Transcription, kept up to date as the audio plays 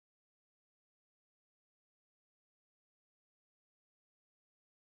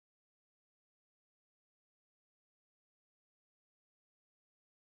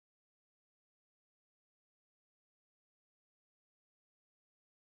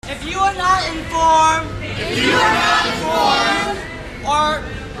If you are not informed, or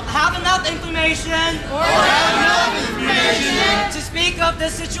have enough information, to speak of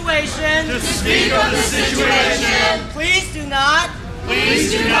this situation, please do not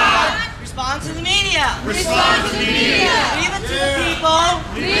respond to the media. Leave it to the people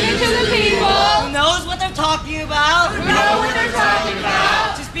who knows what they're talking about.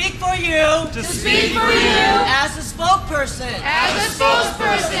 To speak for you. As a spokesperson. If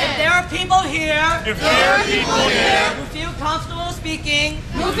there are people here. Who feel comfortable speaking.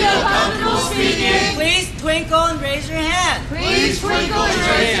 Please twinkle and raise your hand.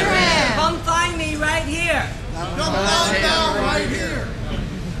 Come find me right here. Come on down right here.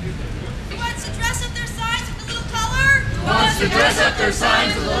 Who wants to dress up their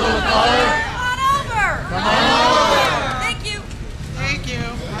signs with a little color? Come on over. Thank you.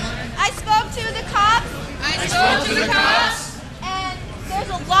 I spoke to the cops. And there's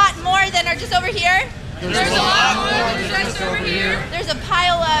a lot more than are just over here. There's a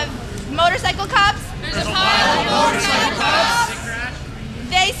pile of motorcycle cops.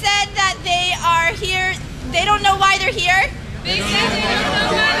 They said that they are here. They don't know why they're here. They don't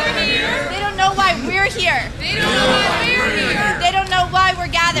know why we're here. They don't know why we're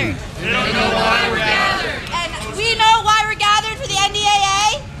gathered. And we know why we're gathered for the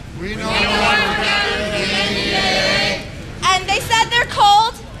NDAA. And they said they're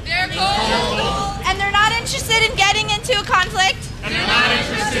cold. And they're not interested in getting into a conflict.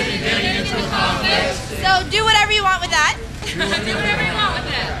 So do whatever you want with that.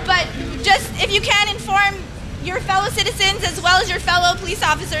 But just, if you can, inform your fellow citizens as well as your fellow police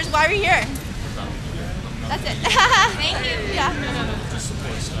officers why we're here. That's it. Thank you. Yeah.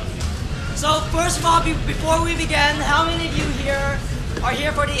 So first of all, before we begin, how many of you here are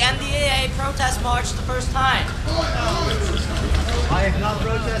here for the NDAA protest march the first time? I have not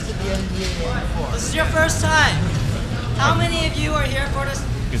protested the NDAA before. This is your first time. How many of you are here for the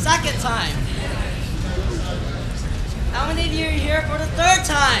second time? How many of you are here for the third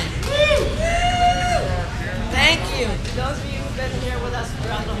time? Thank you to those of you who've been here with us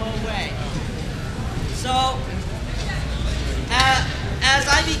throughout the whole way. So, as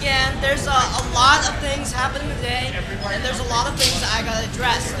I began, there's a lot of things happening today, and there's a lot of things that I gotta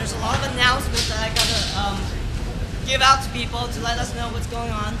address. There's a lot of announcements that I gotta give out to people to let us know what's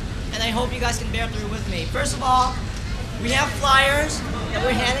going on, and I hope you guys can bear through with me. First of all, we have flyers that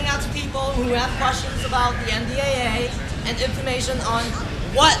we're handing out to people who have questions about the NDAA and information on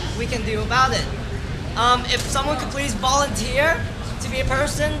what we can do about it. If someone could please volunteer to be a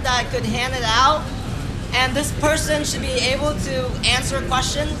person that could hand it out, and this person should be able to answer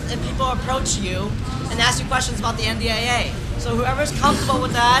questions if people approach you and ask you questions about the NDAA. So whoever's comfortable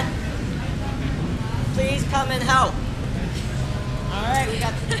with that, please come and help. All right, we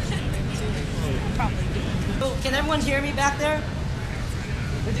got two. Can everyone hear me back there?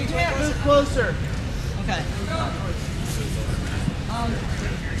 Move closer. Okay.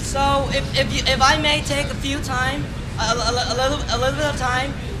 So if I may take a little bit of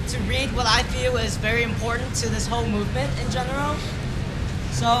time to read what I feel is very important to this whole movement in general.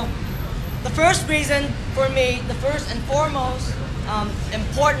 So the first reason for me, the first and foremost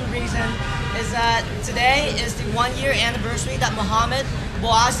important reason is that today is the 1-year anniversary that Muhammad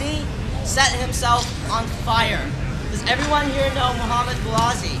Bouazi set himself on fire. Does everyone here know Muhammad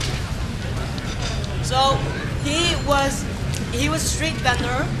Bouazi? So he was a street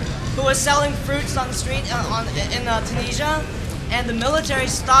vendor who was selling fruits on the street in Tunisia, and the military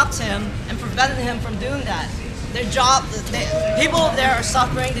stopped him and prevented him from doing that. People there are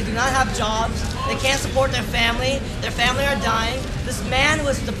suffering, they do not have jobs, they can't support their family are dying. This man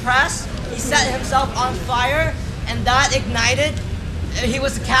was depressed, he set himself on fire, and that ignited, he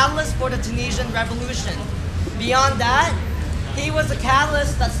was the catalyst for the Tunisian revolution. Beyond that, he was the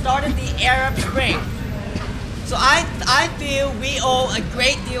catalyst that started the Arab Spring. So I feel we owe a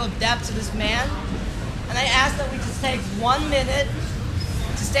great deal of debt to this man, and I ask that we just take 1 minute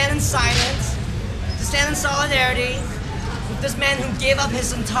to stand in silence, to stand in solidarity with this man who gave up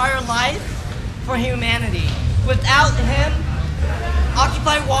his entire life for humanity. Without him,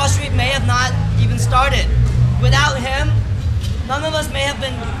 Occupy Wall Street may have not even started. Without him, none of us may have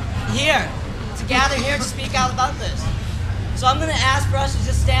been here, to gather here to speak out about this. So I'm going to ask for us to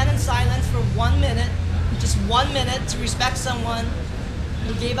just stand in silence for 1 minute, just 1 minute, to respect someone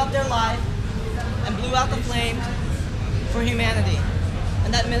who gave up their life and blew out the flame for humanity.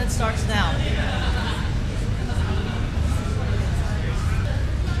 And that minute starts now.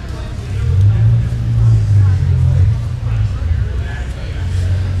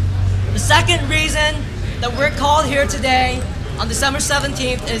 The second reason that we're called here today on December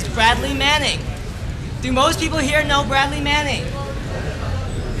 17th is Bradley Manning. Do most people here know Bradley Manning?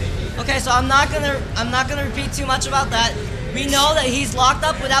 Okay, so I'm not gonna repeat too much about that. We know that he's locked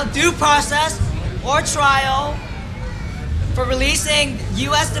up without due process or trial for releasing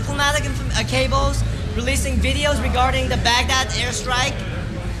U.S. diplomatic cables, releasing videos regarding the Baghdad airstrike,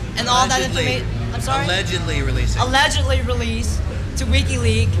 and all that information. I'm sorry. Allegedly releasing. Allegedly released to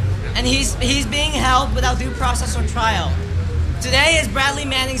WikiLeaks, and he's being held without due process or trial. Today is Bradley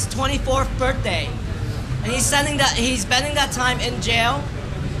Manning's 24th birthday, and he's spending that time in jail.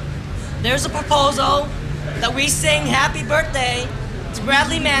 There's a proposal that we sing happy birthday to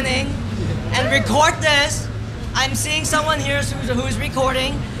Bradley Manning and record this. I'm seeing someone here who's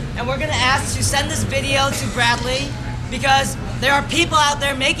recording, and we're gonna ask to send this video to Bradley because there are people out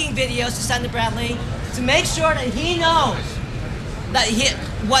there making videos to send to Bradley to make sure that he knows that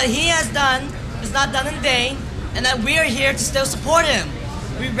what he has done is not done in vain, and that we are here to still support him.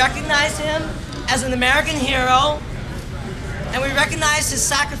 We recognize him as an American hero, and we recognize his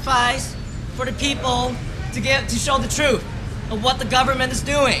sacrifice for the people to show the truth of what the government is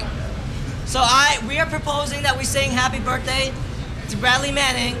doing. So we are proposing that we sing happy birthday to Bradley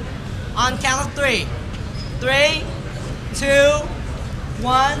Manning on count of 3. 3, 2,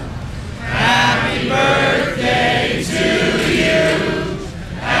 1. Happy birthday to you.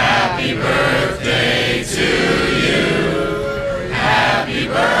 Happy birthday to you. Happy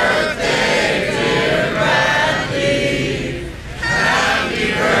birthday, dear Bradley.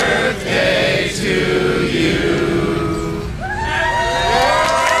 Happy birthday to you.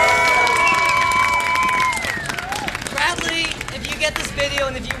 Bradley, if you get this video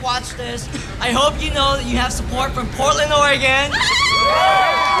and if you watch this, I hope you know that you have support from Portland, Oregon.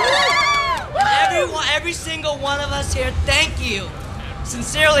 Every single one of us here, thank you,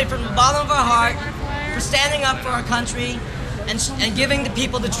 sincerely from the bottom of our heart, for standing up for our country and giving the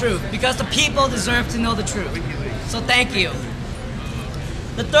people the truth, because the people deserve to know the truth. So thank you.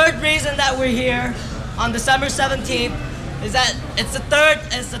 The third reason that we're here on December 17th is that it's the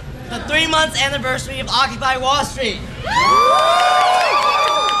 3-month anniversary of Occupy Wall Street.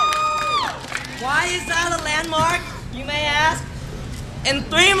 Why is that a landmark, you may ask? In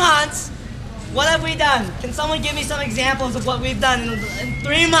 3 months, what have we done? Can someone give me some examples of what we've done in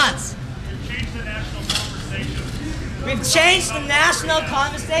 3 months? We've changed the national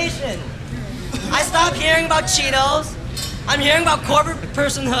conversation. I stopped hearing about Cheetos. I'm hearing about corporate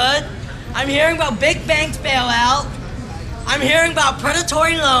personhood. I'm hearing about big banks bailout. I'm hearing about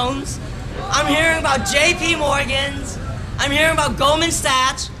predatory loans. I'm hearing about JP Morgans. I'm hearing about Goldman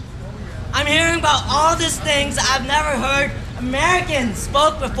Sachs. I'm hearing about all these things that I've never heard Americans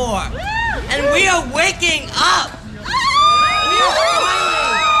spoke before. And we are waking up. We are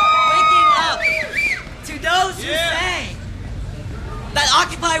finally waking up to those who say that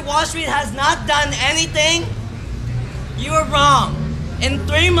Occupy Wall Street has not done anything. You are wrong. In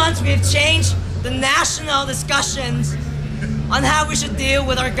 3 months, we have changed the national discussions on how we should deal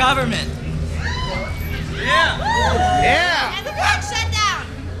with our government. Yeah. And the port shut down.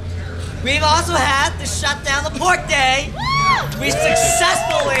 We've also had to shut down the port day. We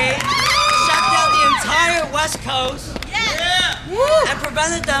successfully shut down the entire West Coast and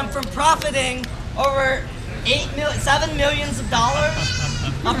prevented them from profiting over $7 million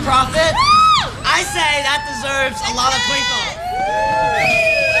of profit. I say that deserves a lot of twinkle.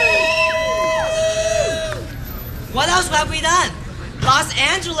 What else have we done? Los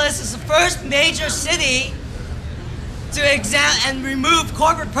Angeles is the first major city to examine and remove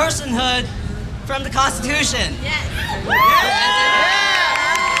corporate personhood from the Constitution.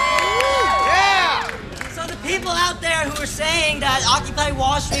 So the people out there who are saying that Occupy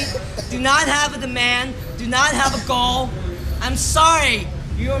Wall Street do not have a demand, do not have a goal, I'm sorry,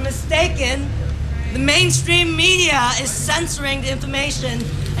 you are mistaken. The mainstream media is censoring the information,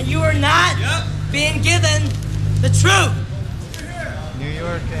 and you are not being given the truth. New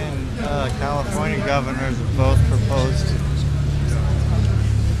York and California governors have both proposed.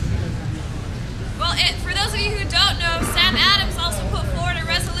 Well, for those of you who don't know, Sam Adams also put forward a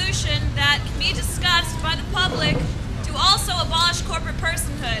resolution that can be discussed by the public to also abolish corporate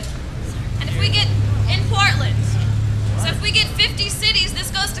personhood. And if we get in Portland, so if we get 50 cities, this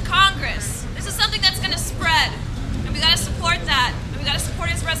goes to Congress. This is something that's going to spread, and we got to support that, and we got to support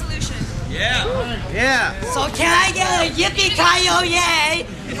his resolution. Yeah. So can I get a yippee-ki-yo-yay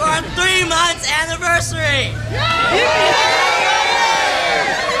for our 3 months anniversary?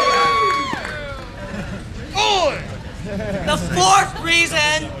 The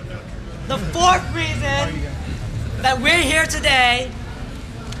fourth reason that we're here today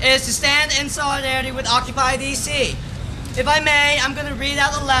is to stand in solidarity with Occupy DC. if I may, I'm going to read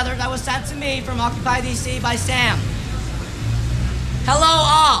out a letter that was sent to me from Occupy DC by Sam. Hello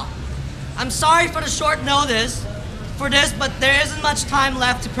all. I'm sorry for the short notice for this, but there isn't much time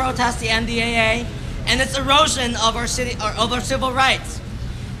left to protest the NDAA and its erosion of our civil rights.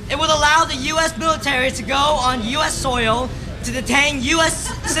 It would allow the U.S. military to go on U.S. soil to detain U.S.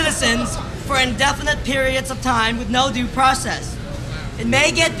 citizens for indefinite periods of time with no due process. It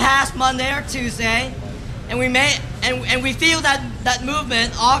may get past Monday or Tuesday, and we feel that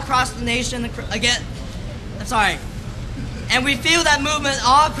movement all across the nation and we feel that movement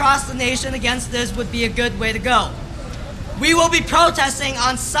all across the nation against this would be a good way to go. We will be protesting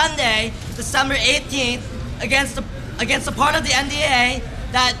on Sunday, December 18th, against the part of the NDAA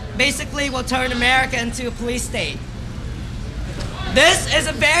that basically will turn America into a police state. This is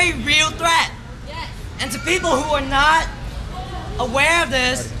a very real threat. Yes. And to people who are not aware of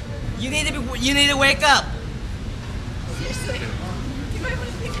this, you need to wake up. Seriously. You might want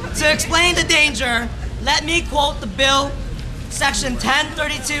to think about To explain the danger, let me quote the bill, section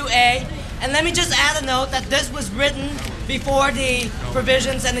 1032A, and let me just add a note that this was written before the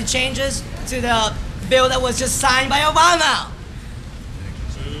provisions and the changes to the bill that was just signed by Obama.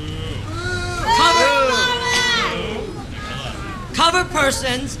 Covered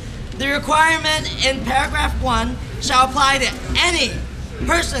persons, the requirement in paragraph 1 shall apply to any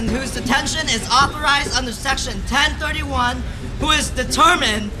person whose detention is authorized under section 1031 who is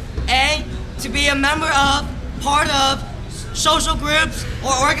determined, A, to be a member of, part of, social groups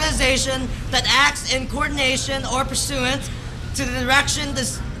or organization that acts in coordination or pursuant to the direction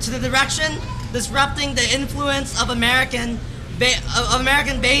disrupting the influence of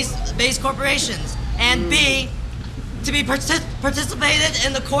American-based corporations, and B, to be participated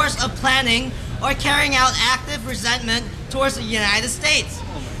in the course of planning or carrying out active resentment towards the United States.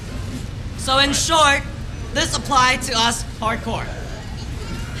 So in short, this applied to us hardcore.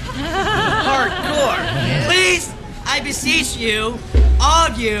 Hardcore. Please, I beseech you, all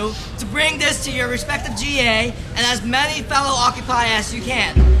of you, to bring this to your respective GA and as many fellow Occupy as you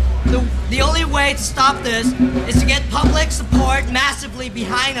can. The only way to stop this is to get public support massively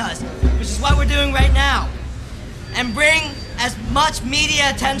behind us, which is what we're doing right now, and bring as much media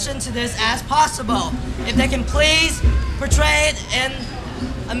attention to this as possible. If they can please portray it in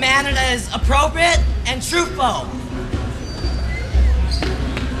a manner that is appropriate and truthful.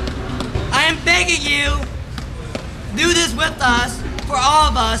 I am begging you, do this with us, for all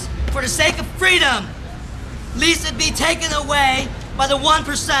of us, for the sake of freedom, lest it be taken away by the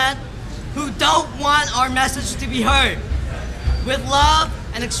 1% who don't want our message to be heard. With love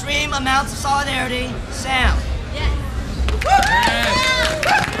and extreme amounts of solidarity, Sam.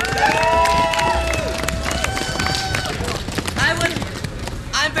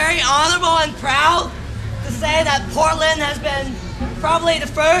 I'm very honorable and proud to say that Portland has been probably the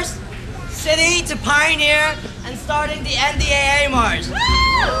first city to pioneer and starting the NDAA March.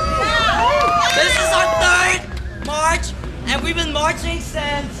 This is our 3rd march, and we've been marching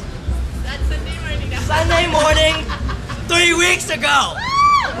since Sunday morning 3 weeks ago.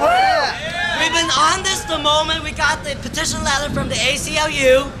 We've been on this the moment we got the petition letter from the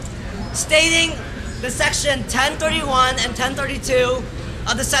ACLU stating the section 1031 and 1032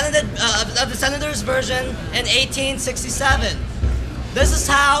 of the Senator's version in 1867. This is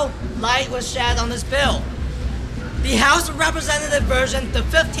how light was shed on this bill. The House of Representatives version, the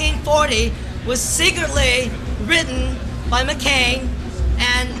 1540, was secretly written by McCain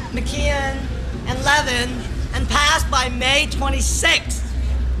and McKeon and Levin and passed by May 26th.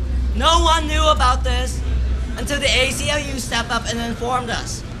 No one knew about this until the ACLU stepped up and informed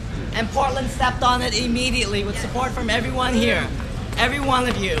us. And Portland stepped on it immediately with support from everyone here. Every one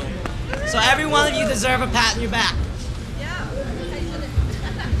of you. So every one of you deserve a pat on your back.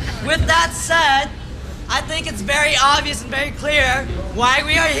 With that said, I think it's very obvious and very clear why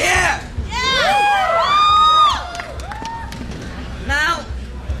we are here. Now,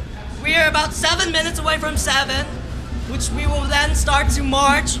 we are about 7 minutes away from 7, which we will then start to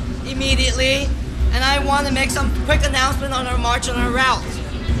march immediately, and I want to make some quick announcement on our march and our route.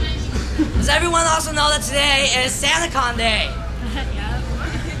 Does everyone also know that today is SantaCon Day?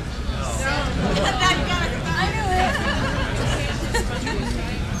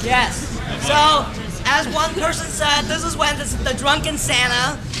 Yes. So, as one person said, this is when the drunken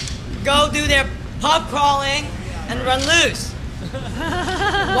Santa go do their pub crawling and run loose.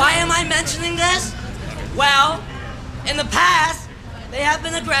 Why am I mentioning this? Well, in the past, they have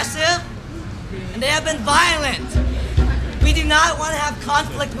been aggressive and they have been violent. We do not want to have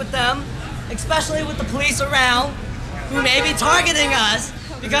conflict with them, especially with the police around, who may be targeting us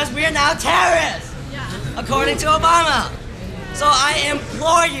because we are now terrorists, according to Obama. So I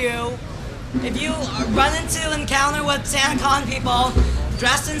implore you, if you run into encounter with SantaCon people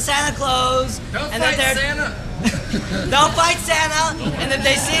dressed in Santa clothes, Don't and fight that they're Santa. don't fight Santa, and if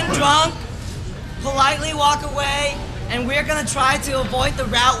they seem drunk, politely walk away, and we're gonna try to avoid the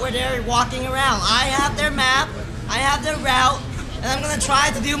route where they're walking around. I have their map, I have their route, and I'm gonna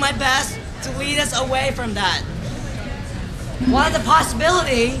try to do my best to lead us away from that. One of the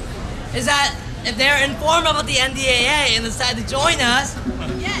possibility is that if they're informed about the NDAA and decide to join us,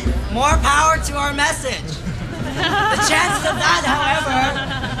 more power to our message. The chances of that, however,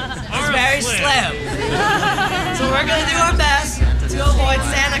 is very slim. So we're gonna do our best to avoid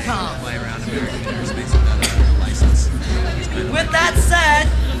SantaCon. Fly around American airspace without a license. With that said,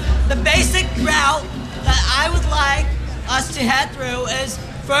 the basic route that I would like us to head through is,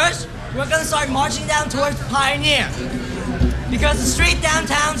 first, we're gonna start marching down towards Pioneer. Because the street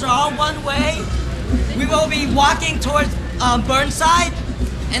downtowns are all one way, we will be walking towards Burnside,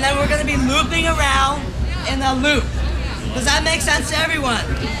 and then we're gonna be looping around in a loop. Does that make sense to everyone?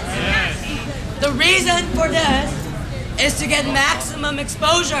 Yes. The reason for this is to get maximum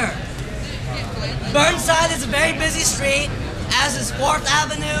exposure. Burnside is a very busy street, as is 4th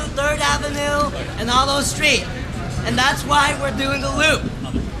Avenue, 3rd Avenue, and all those streets. And that's why we're doing the loop.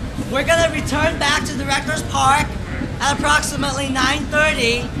 We're gonna return back to Directors Park at approximately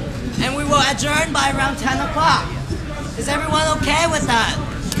 9:30, and we will adjourn by around 10 o'clock. Is everyone okay with that?